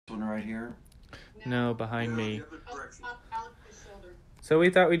one right here? No, behind me. The other direction. Alex's shoulder. So we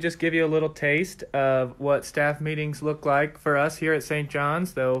thought we'd just give you a little taste of what staff meetings look like for us here at St.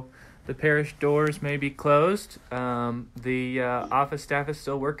 John's, though the parish doors may be closed. The office staff is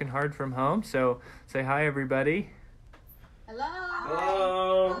still working hard from home, so say hi, everybody. Hello.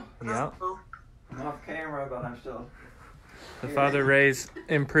 Hello. Yeah. I'm off camera, but I'm still... The Father Ray's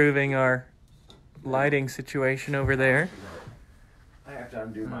improving our lighting situation over there. I have to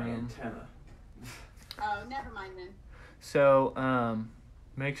undo my antenna. Oh, never mind then. So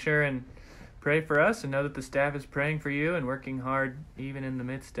make sure and pray for us, and know that the staff is praying for you and working hard even in the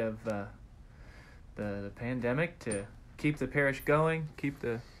midst of the pandemic to keep the parish going, keep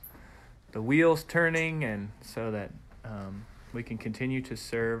the wheels turning, and so that we can continue to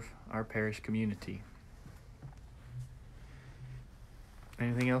serve our parish community.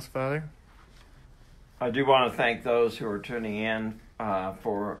 Anything else, Father? I do want to thank those who are tuning in,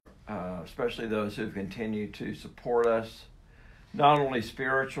 for especially those who've continued to support us, not only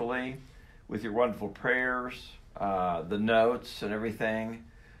spiritually with your wonderful prayers, the notes and everything,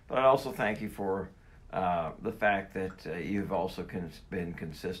 but I also thank you for the fact that you've also been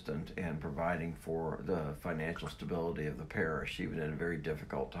consistent in providing for the financial stability of the parish, even in a very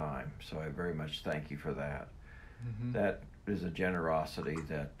difficult time. So I very much thank you for that. Mm-hmm. That is a generosity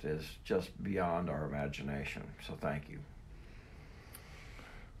that is just beyond our imagination. So thank you.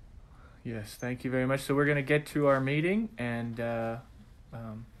 Yes, thank you very much. So we're going to get to our meeting and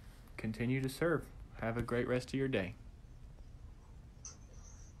continue to serve. Have a great rest of your day.